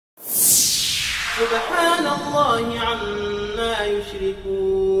I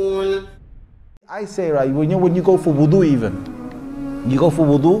say, right, when you go for wudu even, you go for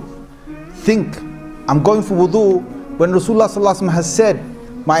wudu, think, I'm going for wudu when Rasulullah sallallahu alaihi wasallam has said,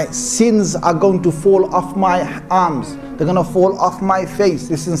 my sins are going to fall off my arms, they're going to fall off my face.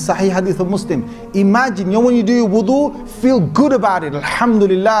 This is in Sahih Hadith of Muslim. Imagine, when you do your wudu, feel good about it.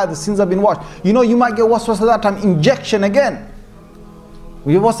 Alhamdulillah, the sins have been washed. You might get waswas at that time, injection again.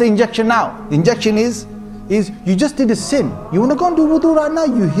 What's the injection now? The injection is you just did a sin. You want to go and do wudu right now?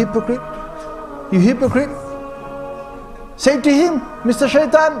 You hypocrite. You hypocrite. Say to him, Mr.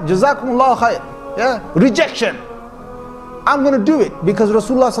 Shaytaan, Jazakumullah khair. Yeah, rejection. I'm going to do it because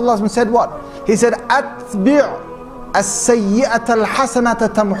Rasulullah sallallahu alaihi wasallam said what? He said, "Atbi' as-sayyi'ata al-hasanata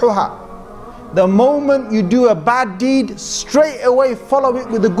tamhuha." The moment you do a bad deed, straight away follow it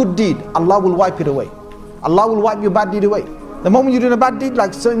with a good deed. Allah will wipe it away. Allah will wipe your bad deed away. The moment you're doing a bad deed,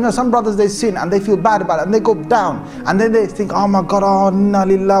 like some brothers, they sin and they feel bad about it and they go down and then they think, oh my God, oh inna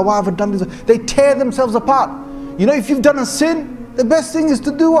lillah, why have I done this? They tear themselves apart. If you've done a sin, the best thing is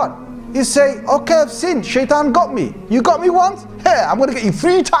to do what? You say, okay, I've sinned. Shaytaan got me. You got me once? Hey, I'm going to get you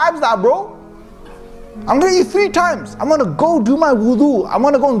 3 times now, bro. I'm going to get you 3 times. I'm going to go do my wudu. I'm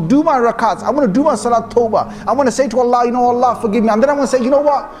going to go and do my rakats. I'm going to do my salat tawbah. I'm going to say to Allah, Allah, forgive me. And then I'm going to say,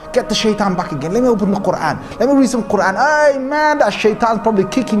 what? Get the shaitan back again. Let me open the Quran. Let me read some Quran. Hey, man, that shaitan's probably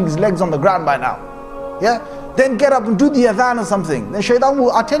kicking his legs on the ground by now. Yeah? Then get up and do the adhan or something. Then shaitan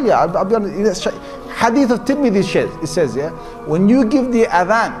will, I'll tell you, I'll be honest. Hadith of Tirmidhi, it says, yeah, when you give the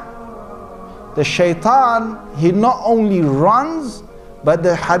adhan, the shaitan, he not only runs, but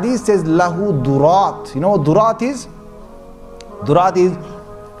the hadith says, lahu durat. You know what durat is? Durat is,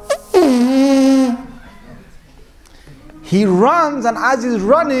 he runs, and as he's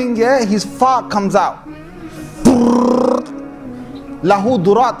running, yeah, his fart comes out. Lahu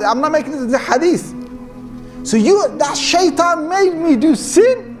durat. I'm not making this a hadith. So that shaitan made me do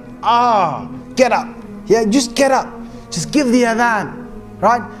sin? Get up. Yeah, just get up. Just give the adhan.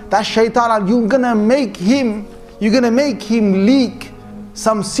 Right? That shaitan, you're gonna make him leak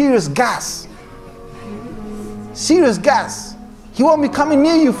some serious gas. Serious gas. He won't be coming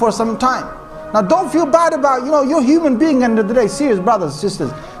near you for some time. Now don't feel bad about, you're a human being end of the day. Serious brothers,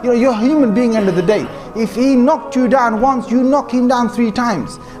 sisters. You're a human being end of the day. If he knocked you down once, you knock him down 3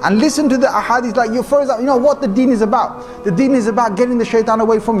 times. And listen to the ahadith, like for example, what the deen is about. The deen is about getting the shaitan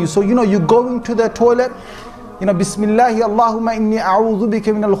away from you. So you're going to the toilet, Bismillahi Allahumma inni a'udhu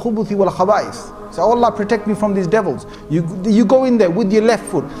bika min al-khubuthi wal khaba'is. So Allah protect me from these devils. You go in there with your left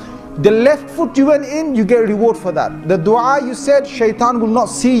foot. The left foot you went in, you get a reward for that. The dua you said, shaitan will not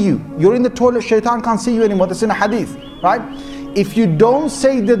see you. You're in the toilet, shaitan can't see you anymore. That's in a hadith, right? If you don't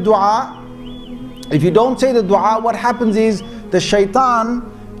say the dua, what happens is the shaitan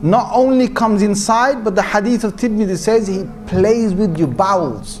not only comes inside, but the hadith of Tirmidhi says he plays with your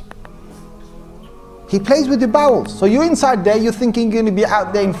bowels. He plays with your bowels. So you're inside there, you're thinking you're going to be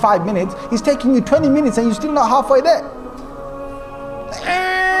out there in 5 minutes. He's taking you 20 minutes and you're still not halfway there.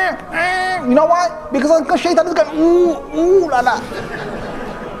 You know why? Because Uncle Shaitan is going, ooh, la la.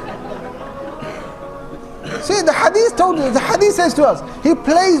 See, the hadith told you, the hadith says to us, he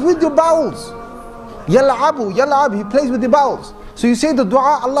plays with your bowels. Yal'abu, he plays with your bowels. So you say the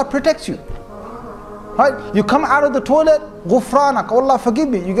dua, Allah protects you. Right? You come out of the toilet, ghufranak, Allah forgive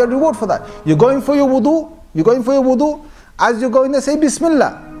me, you get reward for that. You're going for your wudu, as you're going there, say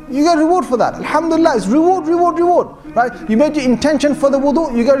Bismillah. You get reward for that. Alhamdulillah, it's reward. Right? You made your intention for the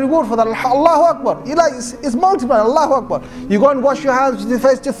wudu, you get reward for that. Allahu Akbar. It's multiplied. Allahu Akbar. You go and wash your hands, you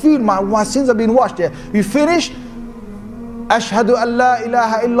face to feel my sins have been washed there. You finish. Ashhadu an la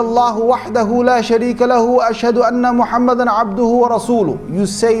ilaha illallah wahdahu la sharika lahu ashhadu anna Muhammadan abduhu wa rasuluh. You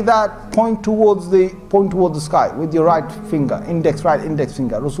say that, point towards the sky with your right finger, right index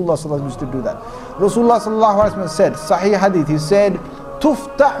finger. Rasulullah sallallahu alaihi wasallam used to do that. Rasulullah sallallahu alaihi wasallam said, Sahih Hadith, he said,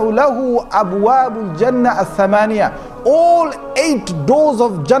 Tuftahu lahu abwabul Jannah al-thamaniya. All 8 doors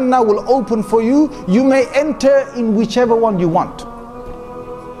of Jannah will open for you. You may enter in whichever one you want.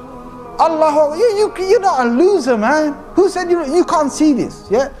 Allah, you're not a loser, man. Who said you can't see this?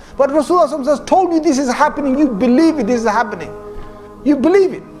 Yeah, but Rasulullah has told you this is happening. You believe it. This is happening. You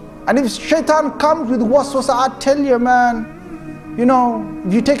believe it. And if shaitan comes with waswasa, I tell you, man.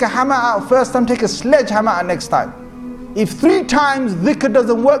 If you take a hammer out first time, take a sledgehammer out next time. If 3 times dhikr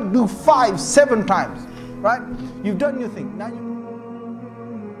doesn't work, do 5, 7 times. Right? You've done your thing. Now